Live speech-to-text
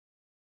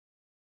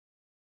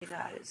Hey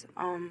guys,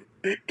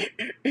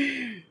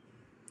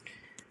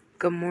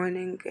 good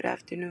morning, good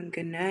afternoon,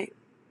 good night,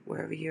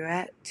 wherever you're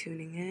at,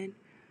 tuning in.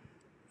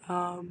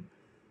 Um,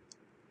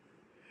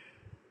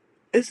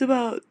 it's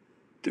about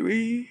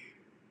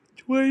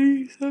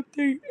 3:20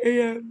 something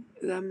a.m.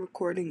 as I'm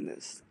recording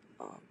this.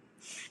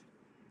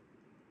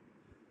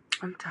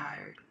 I'm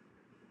tired,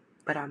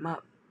 but I'm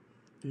up,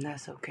 and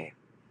that's okay.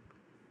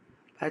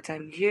 By the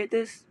time you hear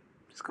this,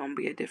 it's gonna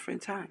be a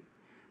different time,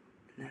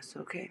 and that's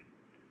okay.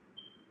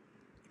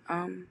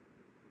 Um,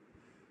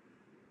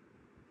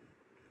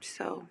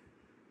 so,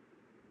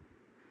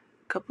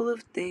 a couple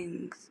of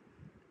things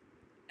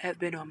have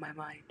been on my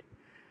mind,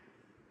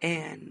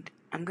 and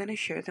I'm gonna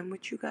share them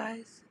with you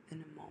guys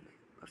in a moment.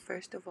 But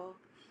first of all,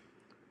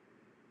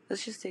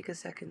 let's just take a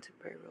second to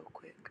pray real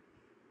quick.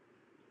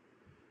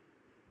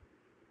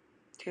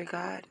 Dear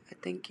God, I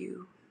thank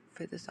you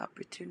for this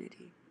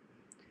opportunity.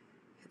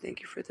 I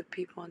thank you for the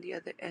people on the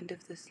other end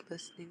of this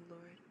listening,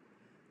 Lord.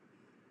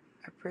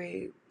 I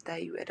pray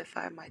that you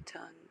edify my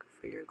tongue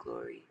for your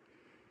glory,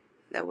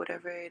 that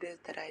whatever it is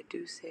that I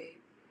do say,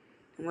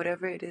 and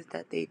whatever it is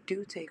that they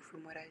do take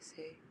from what I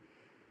say,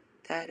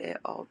 that it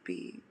all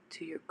be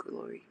to your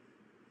glory.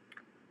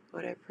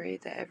 Lord, I pray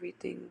that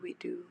everything we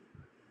do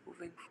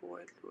moving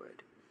forward,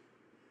 Lord,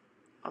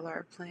 all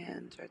our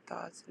plans, our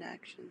thoughts, and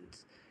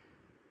actions,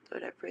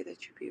 Lord, I pray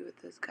that you be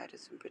with us, guide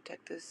us, and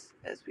protect us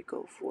as we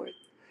go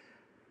forth.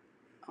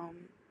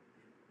 Um,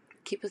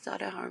 Keep us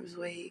out of harm's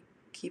way.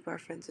 Keep our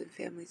friends and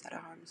families out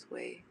of harm's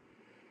way.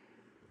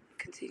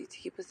 Continue to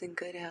keep us in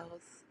good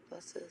health.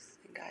 Bless us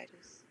and guide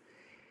us.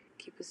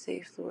 Keep us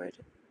safe, Lord,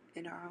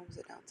 in our homes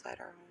and outside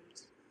our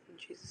homes. In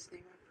Jesus'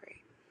 name I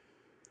pray.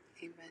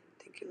 Amen.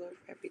 Thank you, Lord,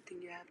 for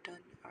everything you have done,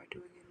 are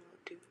doing, and will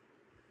do.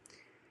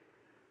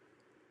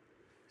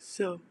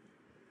 So,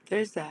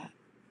 there's that.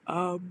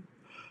 Um,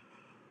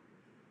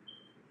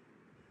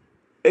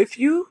 if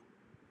you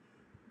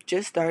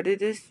just started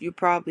this, you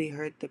probably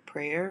heard the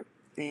prayer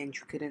and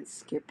you couldn't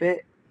skip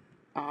it.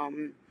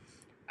 Um,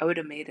 I would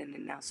have made an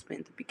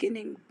announcement at the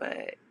beginning,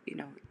 but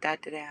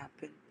that didn't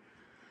happen.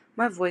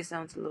 My voice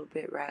sounds a little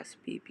bit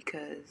raspy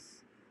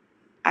because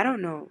I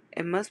don't know.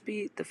 It must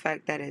be the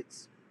fact that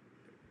it's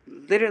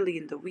literally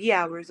in the wee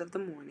hours of the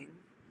morning,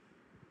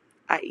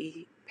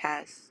 i.e.,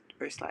 past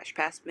or slash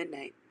past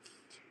midnight.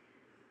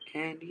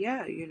 And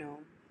yeah,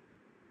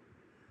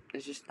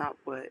 it's just not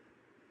what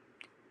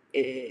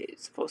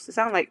it's supposed to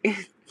sound like.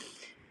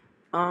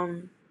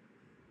 um,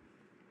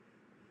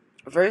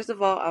 First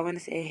of all, I want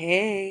to say,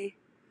 hey,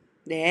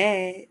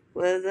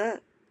 what's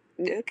up?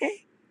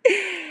 Okay.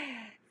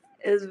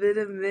 It's been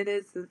a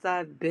minute since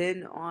I've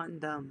been on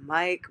the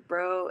mic,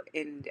 bro,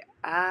 and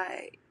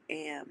I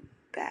am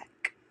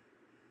back.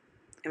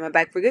 Am I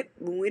back for good?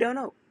 We don't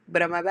know.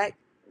 But am I back?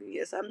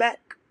 Yes, I'm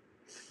back.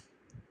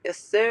 Yes,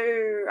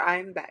 sir,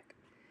 I'm back.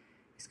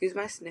 Excuse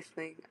my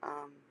sniffling.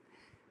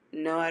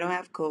 No, I don't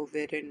have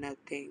COVID or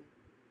nothing.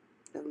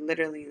 I'm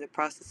literally in the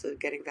process of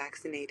getting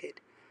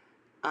vaccinated.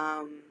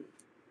 Um,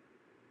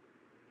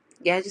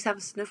 yeah, I just have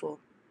a sniffle.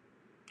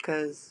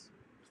 Because,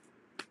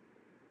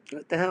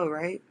 what the hell,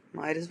 right?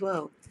 Might as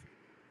well.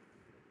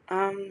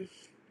 Um,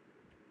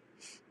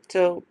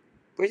 so,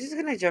 we're just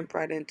gonna jump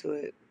right into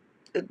it.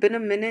 It's been a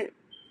minute,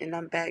 and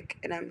I'm back,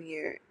 and I'm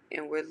here,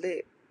 and we're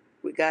lit.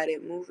 We got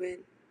it moving.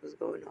 What's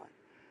going on?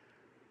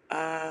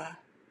 Uh,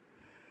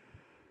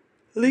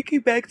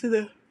 linking back to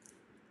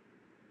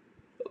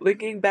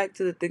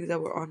the things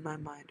that were on my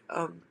mind.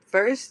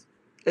 First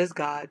is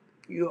God.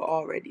 You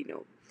already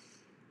know.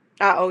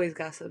 I always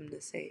got something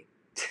to say.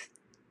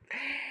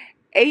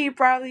 And he's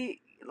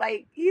probably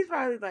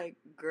like,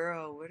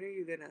 girl, when are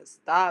you gonna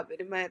stop?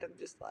 And in my head, I'm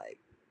just like,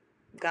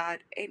 God,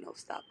 ain't no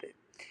stopping.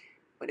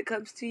 When it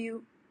comes to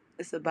you,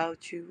 it's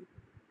about you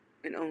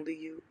and only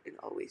you and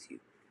always you.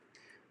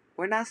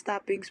 We're not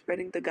stopping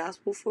spreading the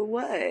gospel for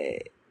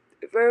what?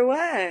 For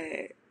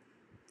what?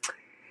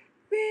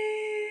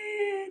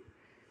 Man.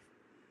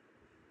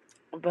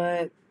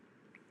 But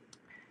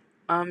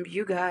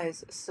you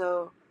guys,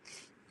 so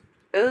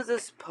it was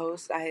this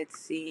post I had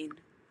seen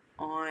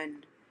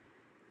on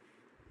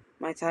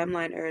my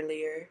timeline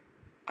earlier.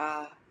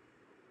 Uh,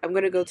 I'm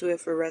gonna go to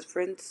it for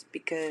reference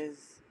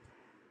because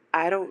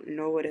I don't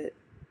know what it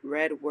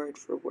read word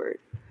for word.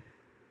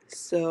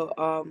 So,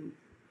 mm,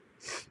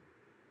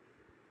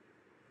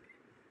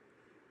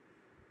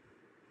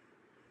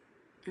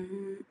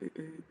 mm,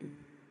 mm, mm.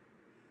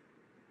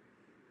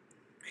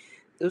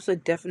 This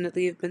would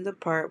definitely have been the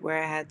part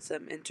where I had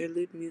some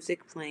interlude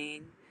music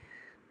playing,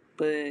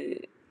 but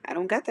I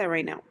don't got that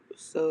right now.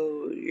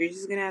 So you're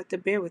just gonna have to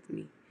bear with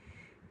me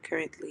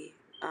currently.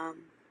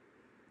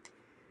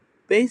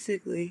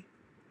 Basically,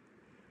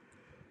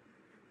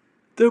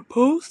 the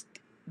post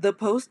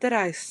that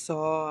I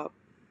saw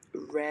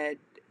read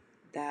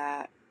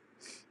that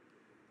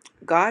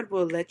God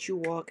will let you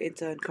walk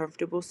into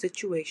uncomfortable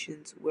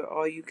situations where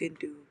all you can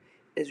do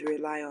is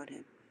rely on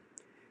Him.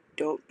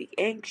 Don't be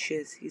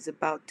anxious. He's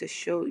about to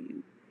show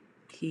you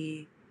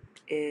He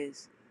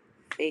is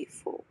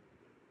faithful.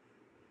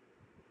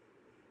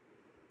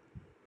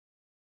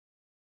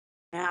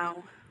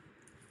 Now,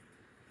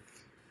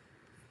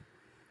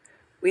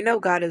 we know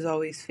God is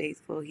always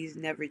faithful. He's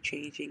never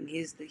changing.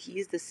 He's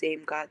the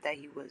same God that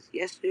he was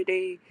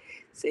yesterday,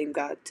 same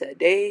God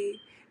today,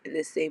 and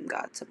the same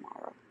God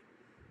tomorrow.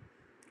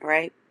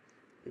 Right?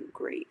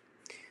 Great.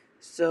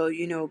 So,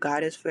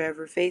 God is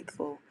forever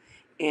faithful.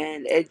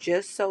 And it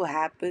just so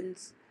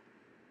happens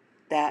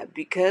that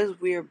because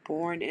we are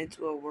born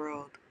into a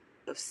world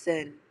of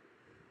sin,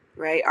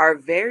 right? Our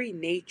very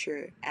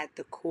nature at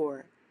the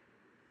core,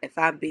 if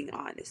I'm being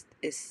honest,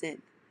 is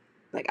sin.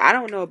 Like, I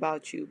don't know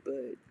about you,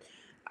 but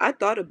I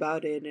thought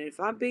about it, and if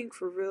I'm being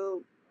for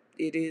real,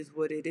 it is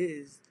what it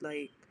is.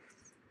 Like,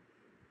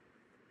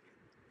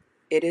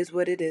 it is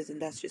what it is,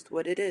 and that's just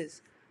what it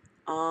is.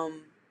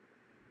 Um,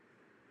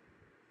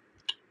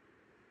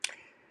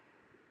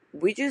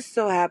 we just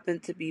so happen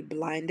to be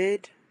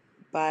blinded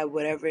by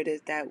whatever it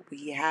is that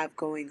we have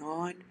going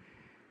on,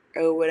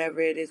 or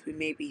whatever it is we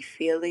may be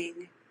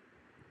feeling,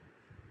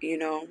 you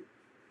know,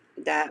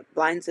 that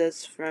blinds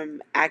us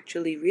from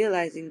actually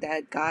realizing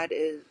that God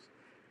is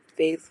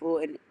faithful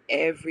in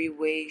every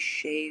way,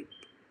 shape,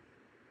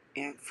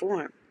 and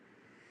form.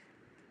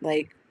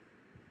 Like,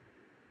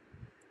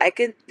 I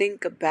can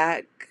think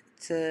back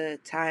to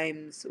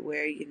times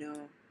where,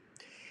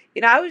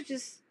 I was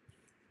just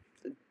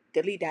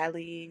dilly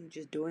dallying,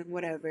 just doing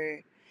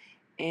whatever.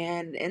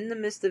 And in the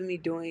midst of me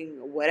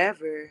doing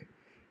whatever,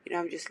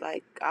 I'm just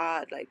like,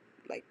 like,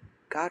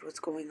 God, what's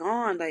going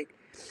on? Like,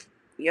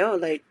 yo,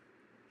 like,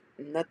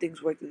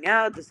 nothing's working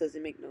out. This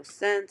doesn't make no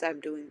sense. I'm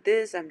doing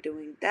this, I'm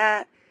doing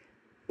that.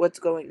 What's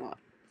going on?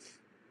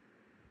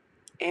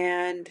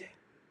 And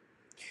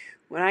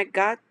when I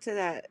got to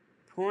that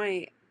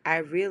point, I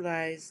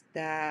realized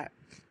that,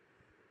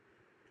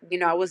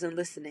 I wasn't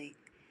listening.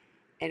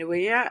 And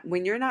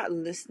when you're not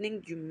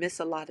listening, you miss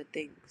a lot of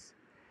things.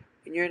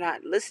 When you're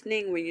not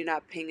listening, when you're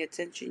not paying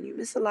attention, you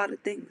miss a lot of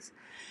things.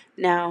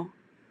 Now,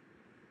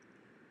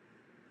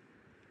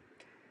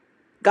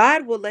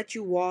 God will let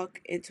you walk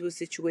into a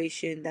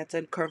situation that's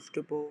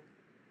uncomfortable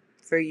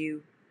for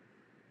you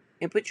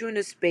and put you in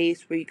a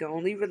space where you can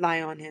only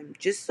rely on him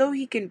just so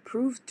he can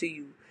prove to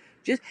you.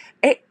 Just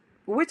hey,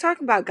 we're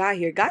talking about God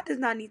here. God does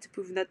not need to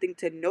prove nothing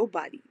to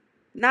nobody.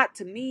 Not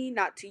to me,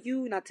 not to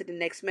you, not to the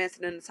next man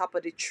sitting on the top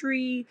of the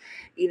tree,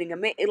 eating a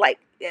man.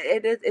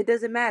 It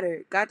doesn't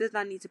matter. God does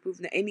not need to prove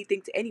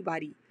anything to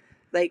anybody.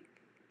 Like,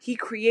 he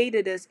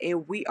created us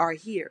and we are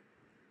here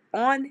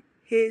on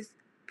his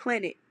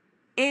planet,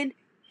 in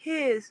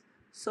his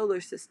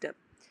solar system.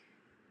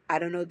 I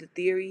don't know the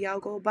theory y'all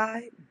go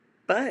by,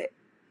 but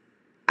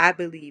I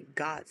believe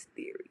God's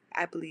theory.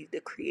 I believe the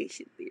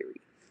creation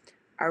theory.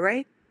 All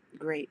right?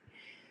 Great.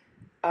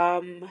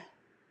 Um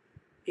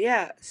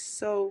yeah,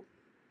 so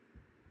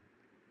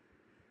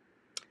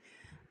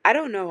I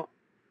don't know.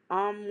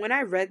 When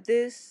I read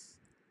this,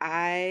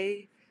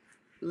 I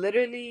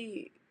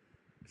literally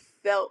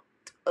felt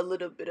a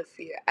little bit of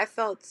fear. I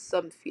felt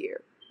some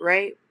fear,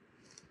 right?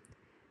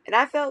 And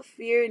I felt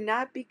fear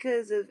not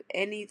because of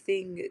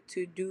anything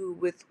to do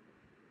with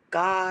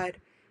God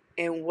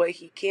and what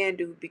he can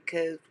do,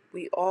 because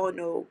we all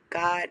know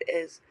God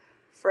is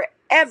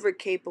forever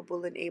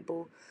capable and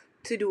able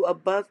to do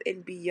above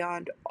and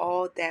beyond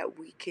all that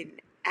we can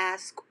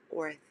ask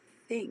or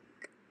think.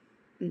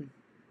 Mm.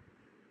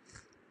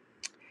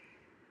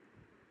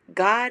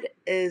 God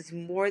is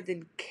more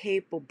than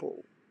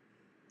capable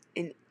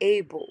and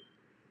able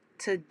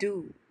to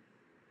do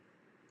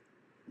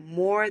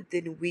more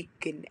than we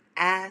can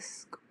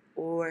ask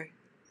or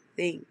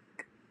think.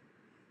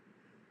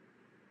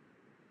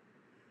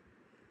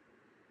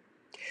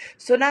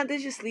 So now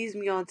this just leads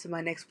me on to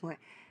my next point.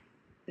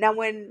 Now,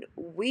 when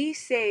we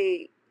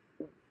say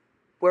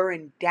we're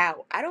in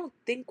doubt, I don't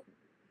think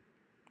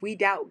we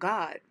doubt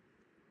God.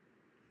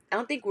 I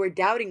don't think we're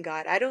doubting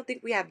God. I don't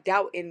think we have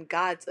doubt in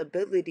God's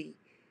ability.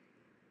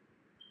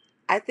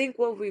 I think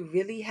what we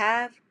really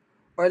have,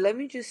 or let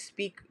me just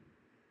speak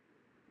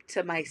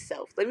to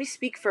myself. Let me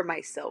speak for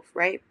myself,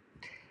 right?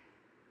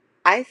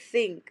 I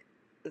think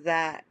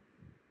that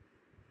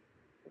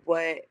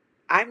what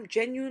I'm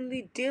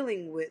genuinely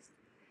dealing with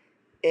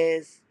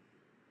is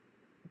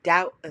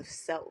doubt of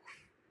self.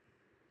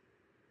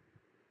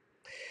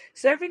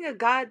 Serving a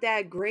God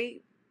that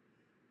great,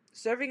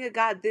 serving a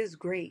God this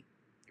great,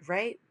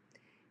 right?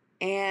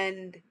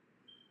 And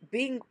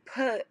being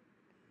put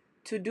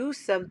to do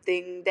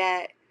something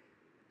that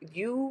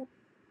you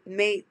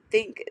may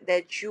think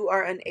that you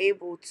are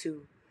unable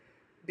to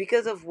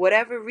because of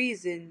whatever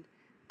reason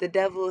the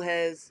devil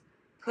has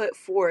put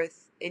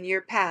forth in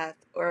your path,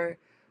 or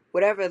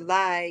whatever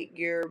lie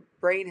your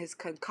brain has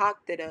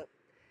concocted up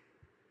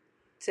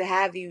to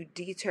have you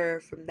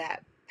deter from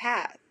that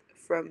path,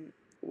 from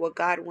what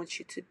God wants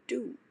you to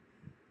do.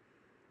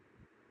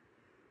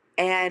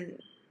 And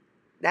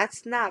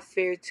that's not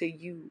fair to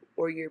you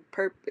or your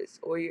purpose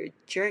or your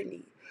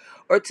journey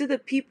or to the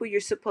people you're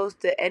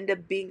supposed to end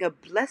up being a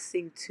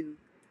blessing to,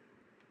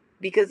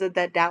 because of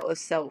that doubt of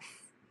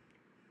self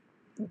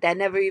that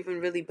never even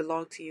really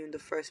belonged to you in the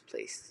first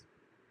place.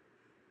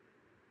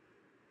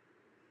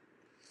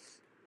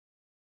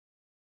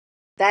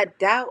 that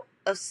doubt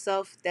of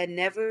self that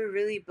never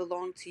really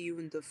belonged to you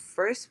in the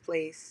first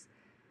place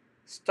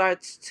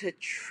starts to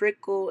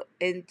trickle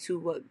into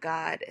what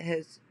God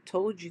has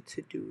told you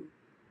to do,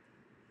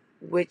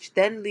 which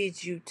then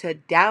leads you to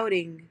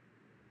doubting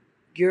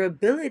your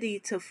ability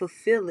to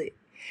fulfill it.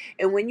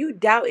 And when you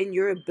doubt in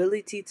your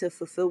ability to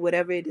fulfill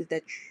whatever it is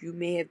that you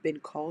may have been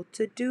called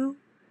to do,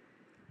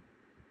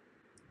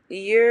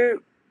 you're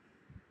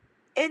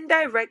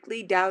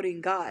indirectly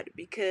doubting God,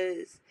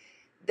 because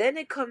then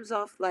it comes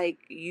off like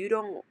you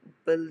don't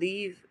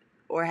believe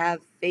or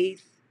have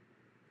faith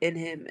in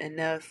Him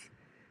enough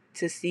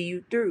to see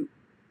you through.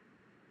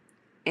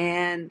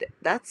 And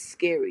that's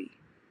scary.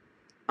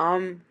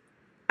 Um,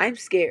 I'm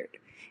scared.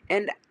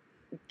 And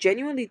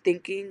genuinely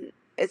thinking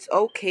it's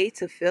okay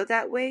to feel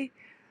that way,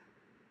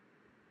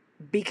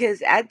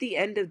 because at the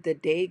end of the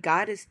day,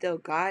 God is still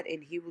God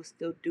and He will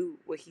still do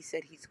what He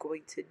said He's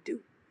going to do.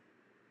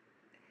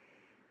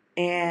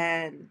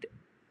 And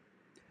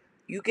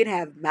you can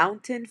have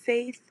mountain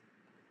faith,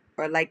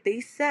 or like they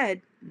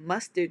said,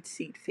 mustard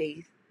seed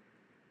faith,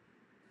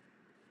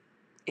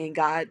 and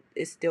God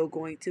is still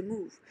going to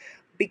move.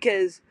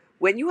 Because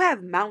when you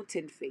have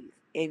mountain faith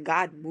and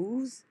God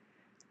moves,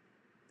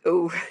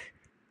 oh,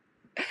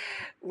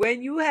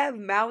 when you have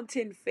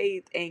mountain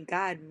faith and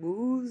God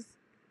moves,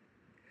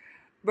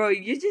 bro,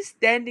 you're just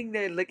standing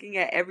there looking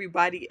at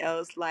everybody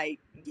else like,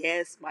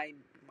 yes,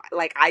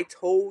 like I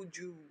told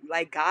you,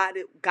 like God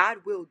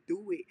will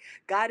do it.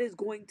 God is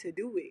going to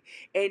do it.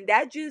 And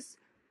that just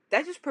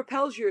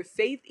propels your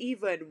faith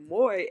even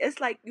more. It's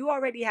like you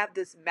already have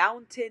this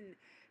mountain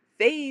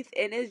faith,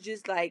 and it's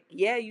just like,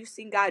 yeah, you've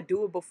seen God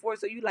do it before,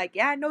 so you like,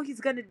 yeah, I know He's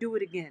gonna do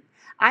it again.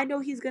 I know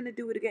He's gonna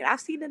do it again. I've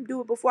seen Him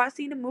do it before. I've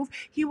seen Him move.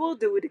 He will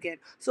do it again.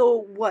 So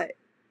what?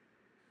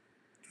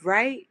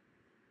 Right?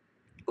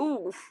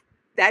 Oof,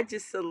 that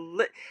just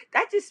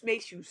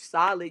makes you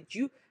solid.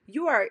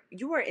 You are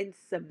in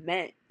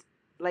cement.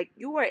 Like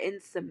you are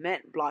in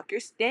cement block. You're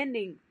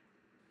standing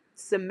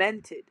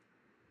cemented.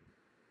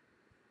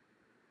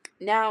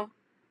 Now,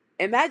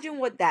 imagine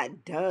what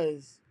that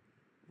does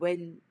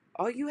when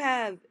all you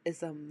have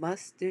is a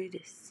mustard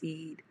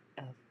seed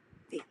of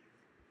faith.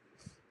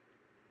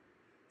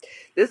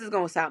 This is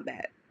gonna sound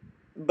bad,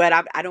 but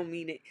I don't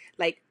mean it.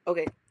 Like,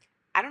 okay,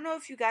 I don't know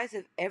if you guys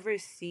have ever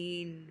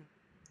seen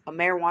a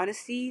marijuana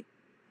seed,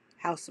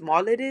 how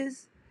small it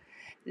is.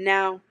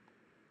 Now,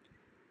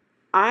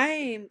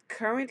 I'm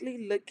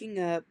currently looking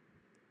up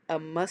a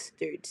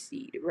mustard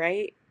seed,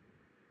 right?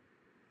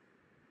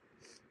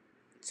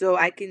 So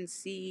I can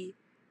see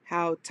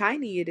how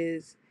tiny it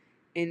is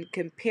in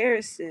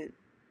comparison.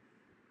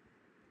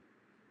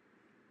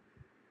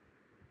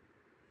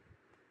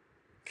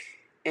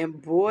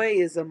 And boy,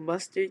 is a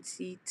mustard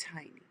seed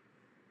tiny.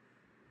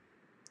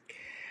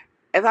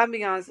 If I'm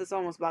being honest, it's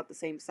almost about the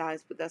same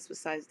size, but that's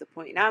besides the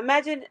point. Now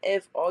imagine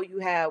if all you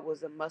had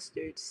was a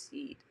mustard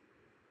seed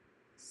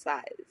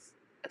size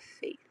of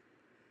faith.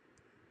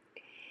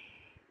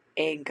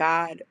 And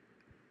God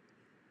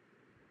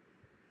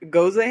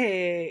goes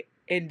ahead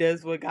and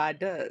does what God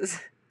does.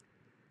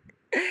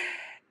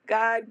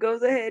 God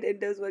goes ahead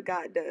and does what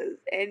God does.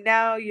 And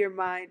now your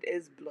mind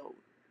is blown.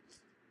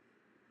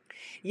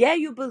 Yeah,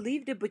 you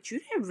believed it, but you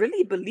didn't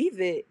really believe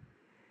it.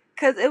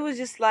 Cause it was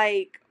just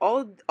like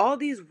all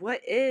these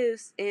what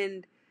ifs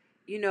and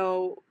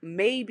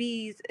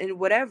maybes and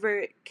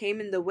whatever came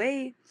in the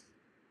way,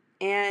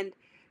 and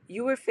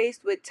you were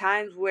faced with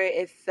times where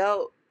it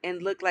felt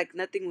and looked like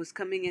nothing was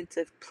coming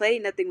into play,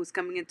 nothing was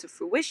coming into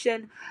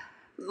fruition.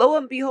 Lo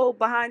and behold,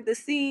 behind the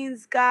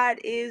scenes, God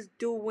is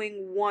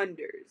doing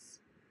wonders.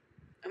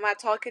 Am I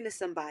talking to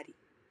somebody?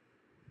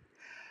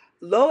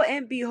 Lo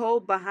and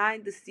behold,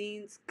 behind the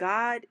scenes,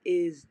 God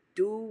is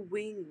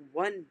doing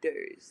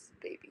wonders,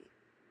 baby.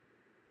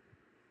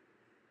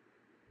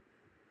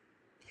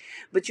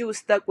 But you were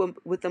stuck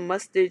with a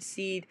mustard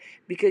seed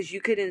because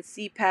you couldn't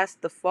see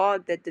past the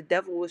fog that the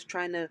devil was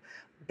trying to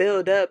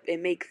build up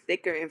and make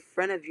thicker in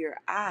front of your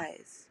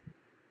eyes.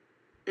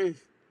 Mm.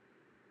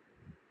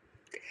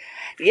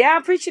 Yeah,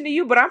 I'm preaching to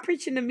you, but I'm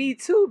preaching to me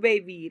too,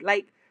 baby.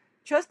 Like,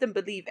 trust and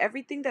believe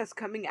everything that's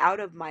coming out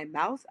of my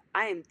mouth,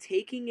 I am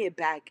taking it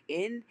back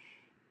in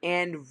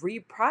and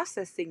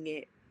reprocessing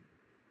it,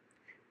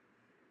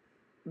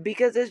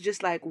 because it's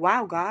just like,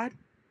 wow, God,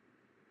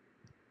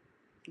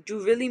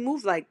 you really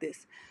move like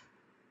this.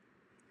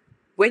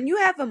 When you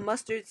have a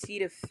mustard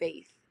seed of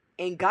faith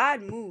and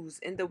God moves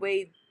in the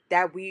way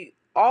that we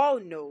all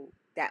know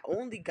that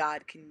only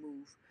God can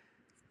move,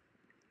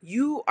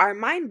 you are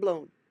mind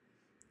blown.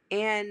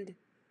 And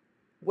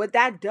what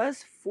that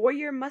does for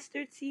your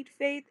mustard seed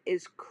faith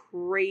is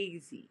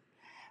crazy,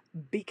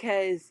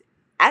 because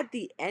at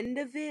the end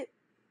of it,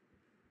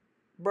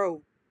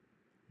 bro,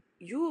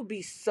 you will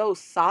be so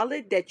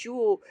solid that you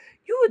will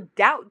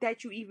doubt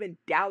that you even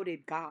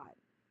doubted God.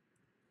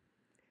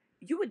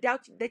 You would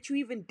doubt that you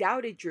even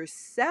doubted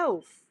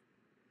yourself,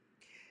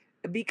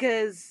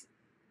 because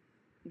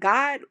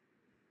God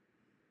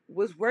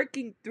was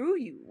working through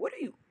you. What are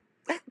you,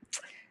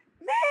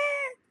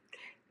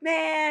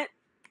 man,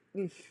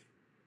 man?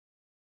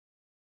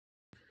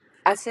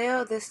 I say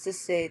all this to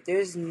say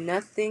there's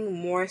nothing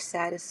more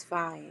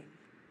satisfying.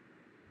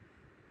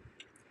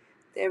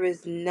 There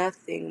is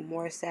nothing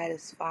more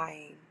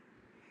satisfying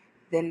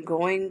than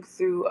going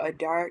through a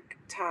dark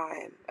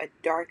time, a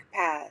dark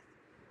path,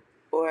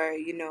 or,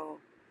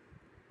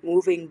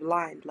 moving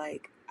blind,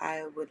 like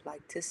I would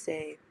like to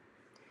say.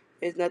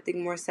 There's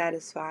nothing more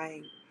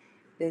satisfying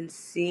than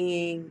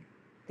seeing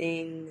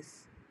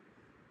things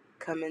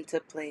come into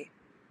play.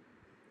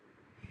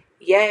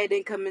 Yeah, it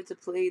didn't come into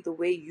play the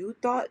way you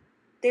thought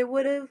they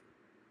would have.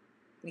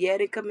 Yeah, it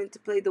didn't come into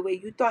play the way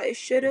you thought it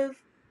should have,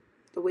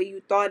 the way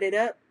you thought it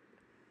up.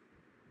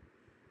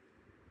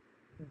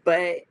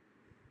 But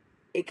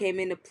it came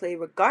into play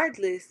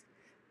regardless,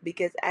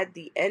 because at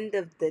the end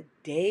of the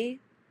day,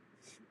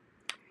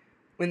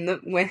 when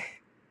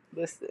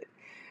listen,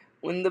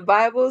 when the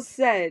Bible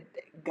said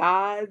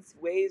God's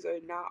ways are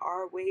not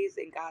our ways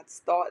and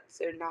God's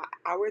thoughts are not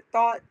our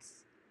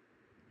thoughts,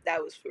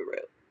 that was for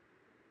real.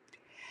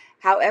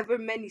 However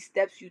many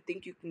steps you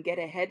think you can get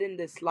ahead in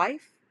this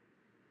life,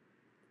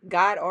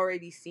 God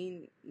already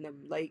seen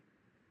them. Like,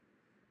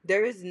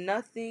 there is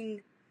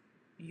nothing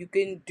you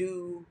can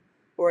do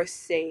or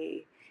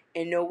say,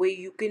 and no way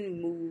you can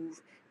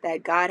move,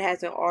 that God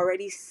hasn't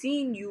already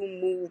seen you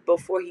move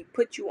before He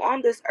put you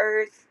on this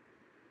earth,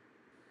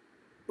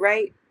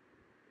 right?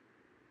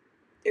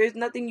 There's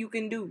nothing you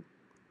can do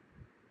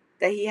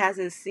that He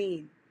hasn't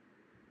seen.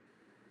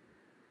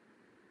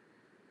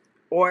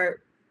 Or,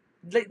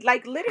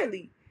 like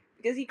literally,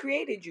 because He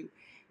created you.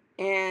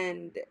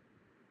 And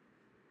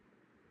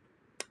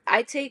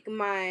I take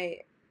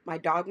my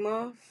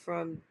dogma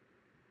from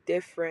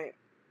different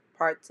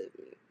parts of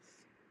me.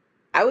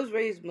 I was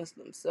raised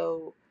Muslim,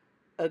 so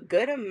a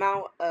good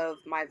amount of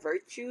my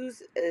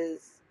virtues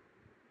is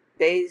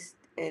based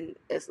in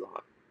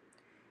Islam.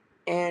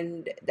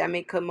 And that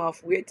may come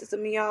off weird to some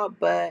of y'all,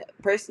 but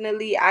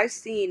personally, I've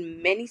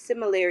seen many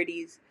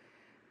similarities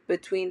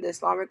between the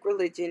Islamic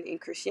religion and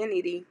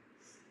Christianity.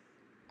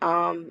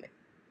 Um,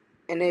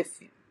 and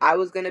if I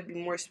was going to be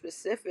more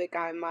specific,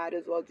 I might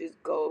as well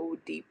just go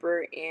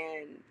deeper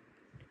and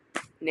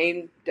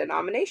name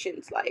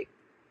denominations like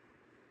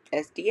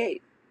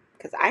SDA,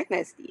 because I'm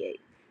SDA,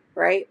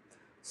 right?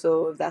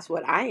 So if that's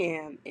what I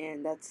am,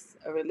 and that's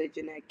a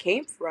religion that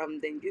came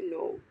from, then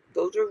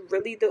those are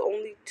really the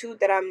only two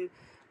that I'm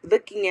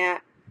looking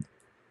at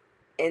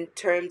in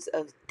terms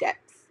of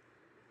depth.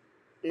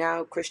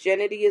 Now,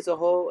 Christianity as a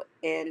whole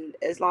and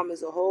Islam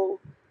as a whole,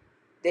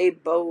 they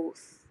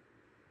both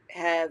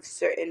have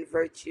certain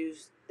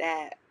virtues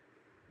that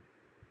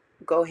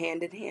go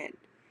hand in hand.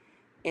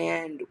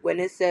 And when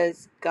it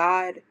says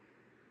God,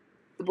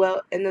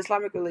 well, in the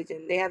Islamic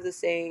religion, they have the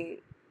saying,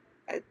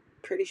 I'm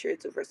pretty sure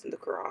it's a verse in the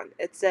Quran.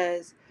 It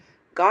says,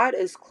 God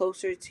is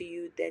closer to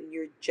you than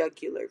your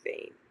jugular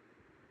vein.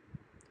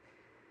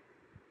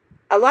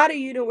 A lot of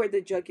you know where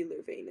the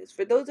jugular vein is.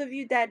 For those of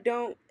you that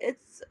don't,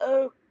 it's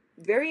a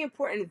very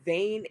important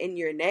vein in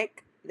your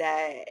neck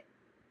that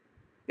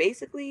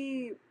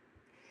basically,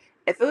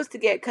 if it was to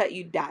get cut,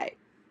 you die.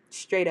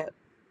 Straight up.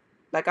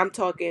 Like, I'm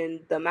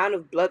talking the amount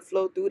of blood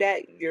flow through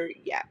that, you're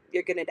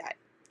gonna die.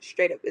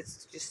 Straight up.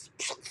 It's just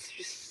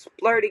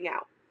splurting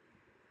out.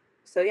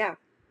 So yeah.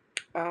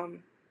 And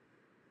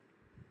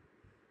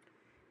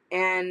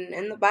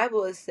in the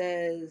Bible it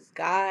says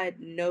God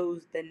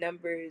knows the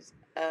numbers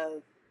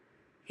of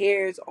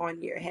hairs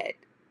on your head.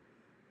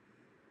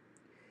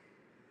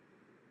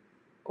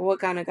 What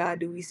kind of God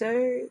do we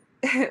serve?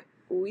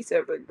 We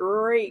serve a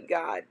great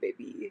God,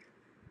 baby.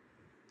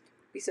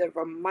 We serve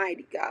a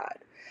mighty God.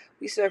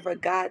 We serve a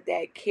God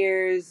that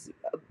cares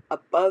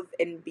above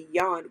and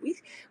beyond.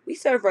 We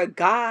serve a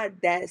God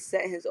that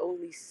sent His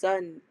only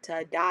Son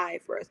to die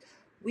for us.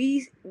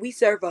 We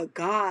serve a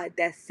God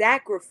that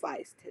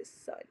sacrificed His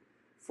Son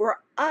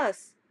for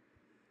us,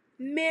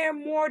 mere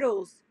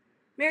mortals,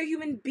 mere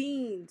human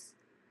beings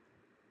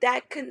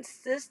that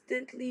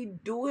consistently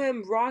do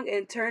Him wrong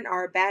and turn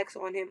our backs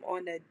on Him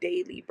on a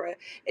daily, bruh.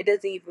 It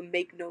doesn't even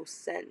make no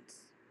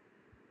sense.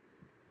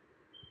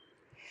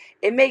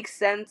 It makes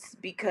sense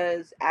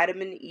because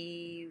Adam and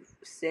Eve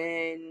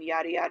sin,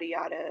 yada yada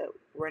yada.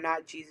 We're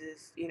not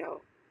Jesus,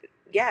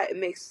 Yeah, it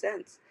makes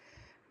sense.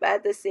 But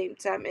at the same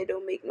time, it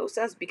don't make no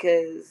sense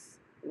because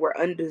we're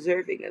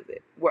undeserving of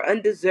it. We're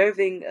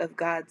undeserving of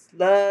God's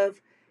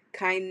love,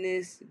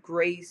 kindness,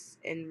 grace,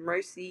 and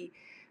mercy,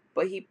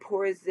 but He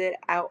pours it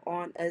out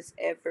on us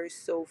ever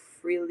so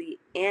freely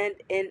and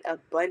in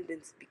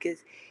abundance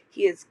because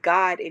He is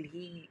God and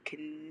He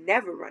can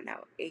never run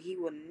out and He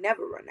will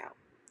never run out.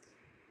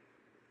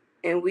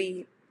 And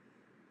we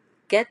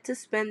get to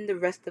spend the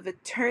rest of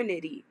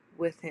eternity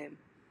with Him,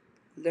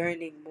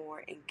 learning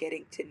more and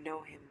getting to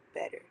know Him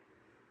better.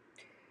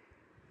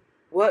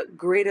 What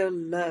greater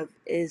love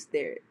is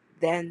there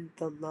than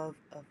the love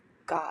of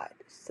God?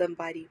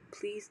 Somebody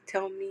please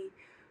tell me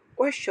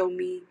or show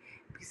me,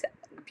 because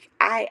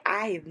I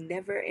have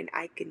never, and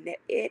I can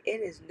it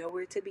is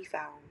nowhere to be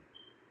found,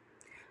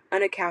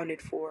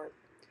 unaccounted for.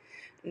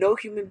 No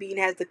human being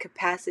has the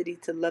capacity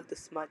to love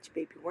this much,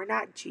 baby. We're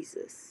not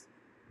Jesus.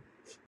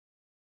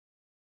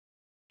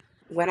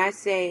 when I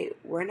say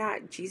we're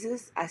not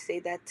Jesus, I say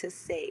that to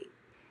say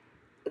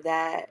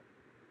that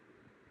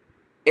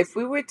if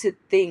we were to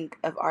think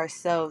of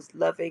ourselves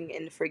loving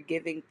and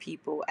forgiving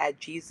people at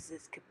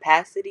Jesus'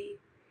 capacity,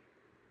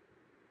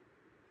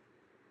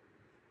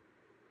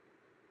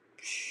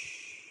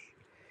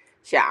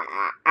 yeah,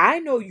 I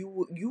know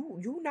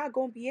you not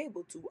gonna be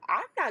able to.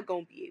 I'm not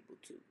gonna be able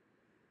to,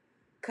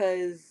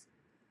 cause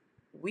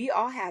we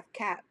all have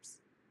caps,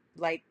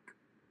 like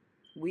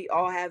we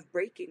all have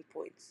breaking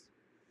points.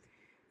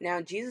 Now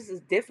Jesus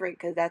is different,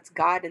 cause that's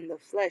God in the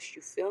flesh.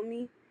 You feel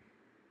me?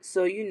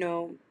 So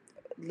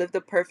lived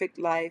a perfect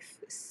life,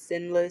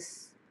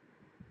 sinless,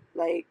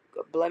 like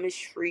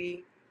blemish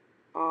free.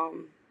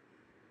 Um,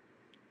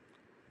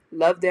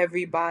 loved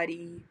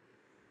everybody.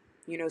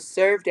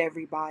 Served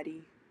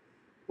everybody.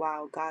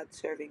 Wow, God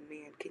serving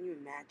man. Can you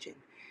imagine?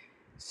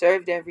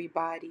 Served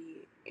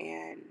everybody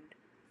and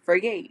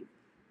forgave.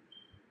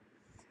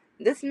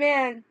 This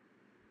man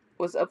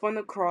was up on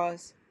the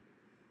cross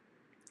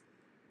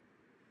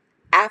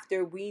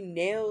after we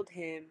nailed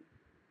him,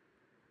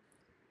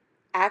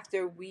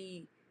 after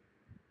we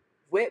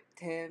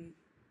whipped him,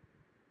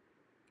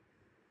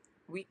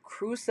 we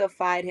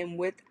crucified him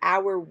with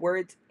our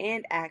words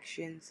and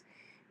actions.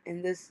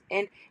 And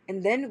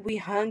then we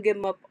hung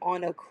him up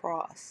on a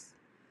cross.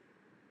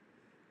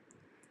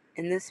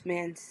 And this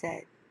man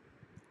said,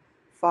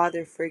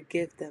 Father,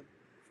 forgive them,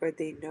 for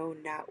they know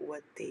not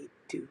what they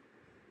do.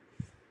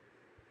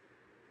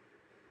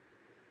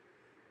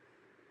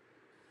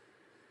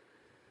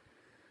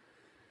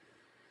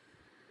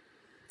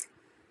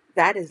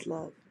 That is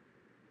love.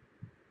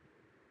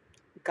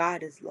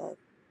 God is love.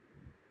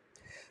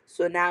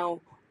 So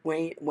now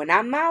when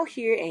I'm out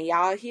here and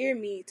y'all hear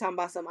me talking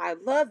about something, I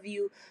love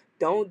you,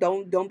 don't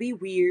be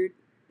weird.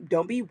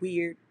 Don't be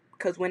weird.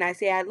 Cause when I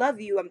say I love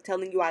you, I'm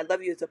telling you I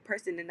love you as a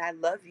person, and I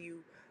love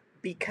you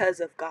because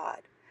of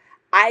God.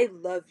 I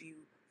love you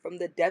from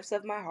the depths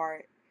of my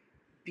heart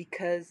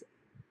because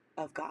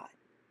of God.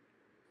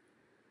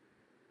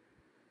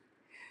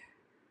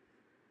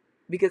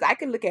 Because I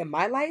can look at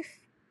my life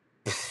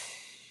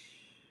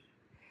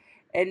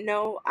and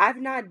no,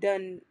 I've not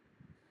done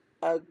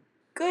a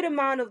good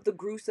amount of the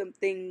gruesome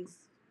things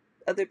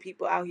other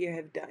people out here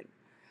have done.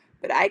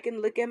 But I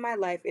can look at my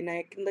life and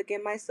I can look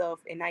at myself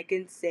and I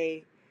can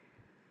say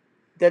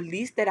the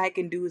least that I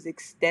can do is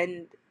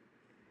extend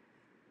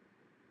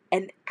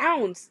an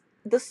ounce,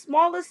 the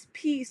smallest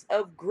piece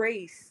of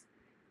grace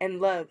and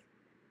love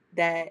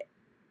that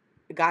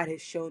God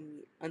has shown me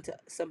unto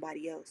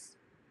somebody else.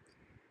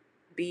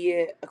 Be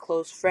it a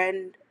close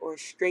friend or a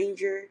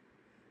stranger.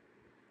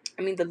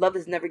 I mean, the love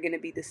is never going to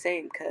be the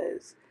same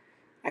because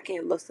I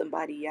can't love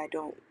somebody I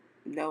don't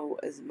know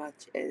as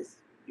much as,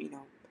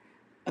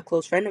 a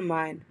close friend of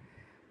mine.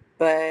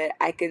 But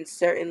I can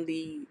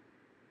certainly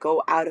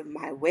go out of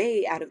my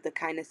way, out of the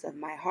kindness of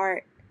my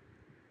heart,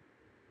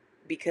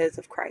 because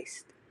of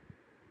Christ.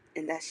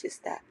 And that's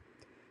just that.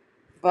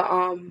 But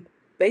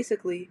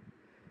basically,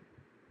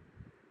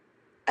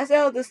 I say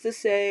all this to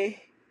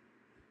say,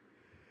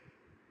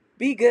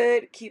 be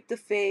good, keep the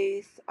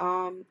faith,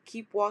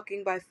 keep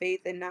walking by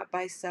faith and not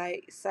by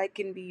sight. Sight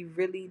can be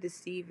really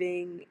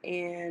deceiving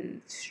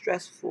and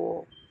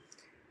stressful.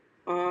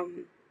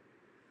 Um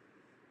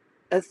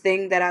a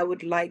thing that I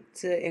would like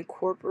to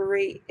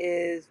incorporate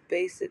is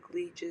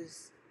basically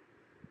just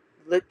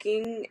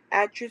looking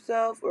at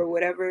yourself or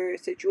whatever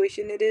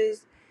situation it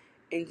is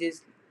and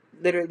just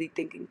literally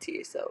thinking to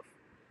yourself,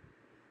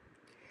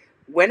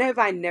 when have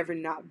I never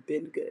not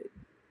been good?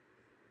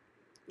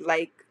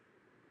 Like,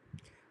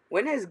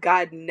 when has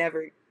God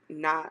never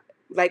not,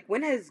 like,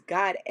 when has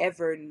God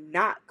ever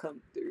not come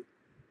through?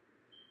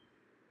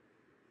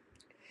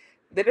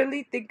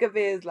 Literally think of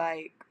it as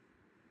like,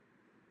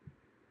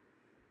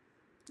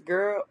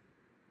 girl,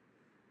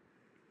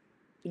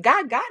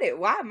 God got it.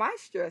 Why am I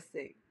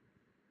stressing?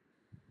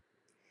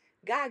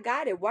 God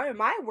got it. Why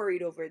am I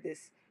worried over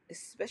this?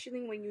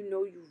 Especially when you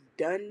know you've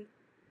done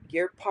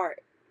your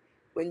part.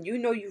 When you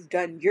know you've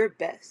done your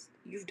best.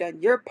 You've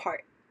done your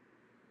part.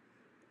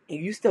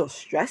 And you still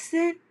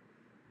stressing?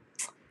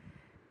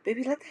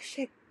 Baby, let that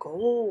shit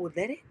go.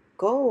 Let it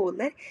go.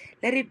 Let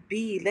it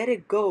be. Let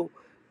it go.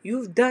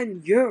 You've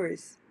done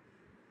yours.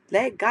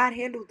 Let God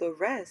handle the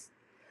rest.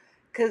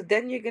 Because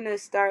then you're going to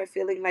start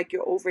feeling like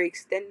you're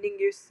overextending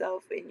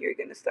yourself and you're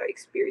going to start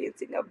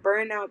experiencing a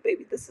burnout,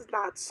 baby. This is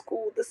not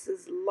school. This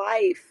is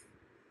life.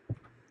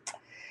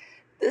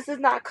 This is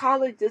not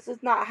college. This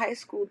is not high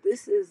school.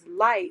 This is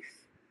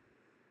life.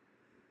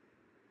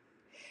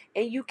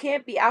 And you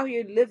can't be out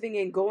here living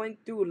and going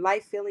through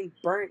life feeling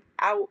burnt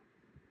out,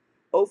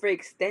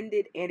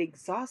 overextended, and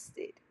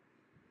exhausted.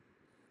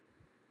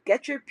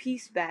 Get your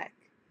peace back.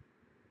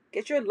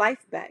 Get your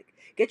life back.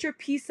 Get your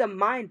peace of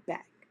mind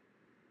back.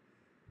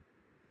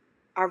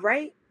 All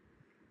right?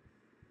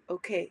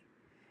 Okay.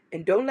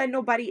 And don't let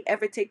nobody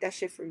ever take that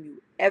shit from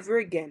you ever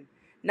again.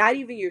 Not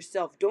even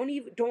yourself. Don't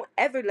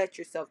ever let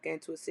yourself get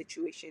into a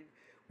situation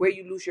where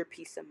you lose your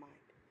peace of mind.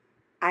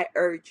 I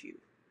urge you.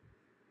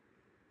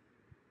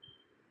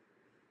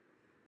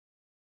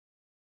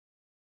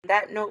 On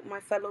that note,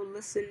 my fellow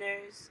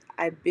listeners,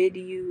 I bid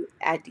you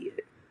adieu.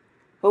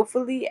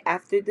 Hopefully,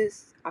 after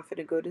this, I'm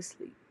gonna go to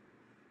sleep.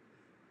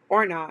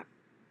 Or not.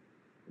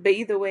 But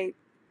either way,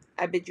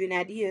 I bid you an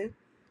adieu.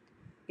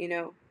 You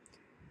know,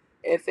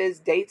 if it's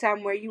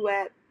daytime where you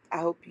at, I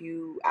hope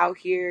you out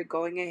here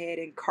going ahead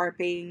and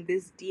carping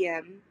this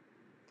DM.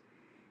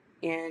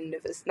 And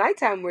if it's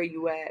nighttime where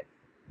you at,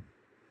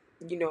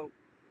 you know,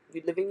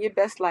 you living your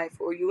best life,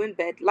 or you in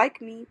bed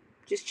like me,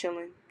 just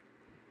chilling,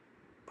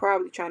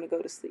 probably trying to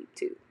go to sleep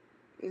too.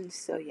 And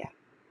so yeah,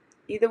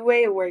 either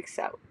way it works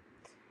out.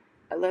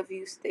 I love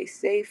you. Stay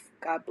safe.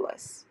 God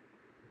bless.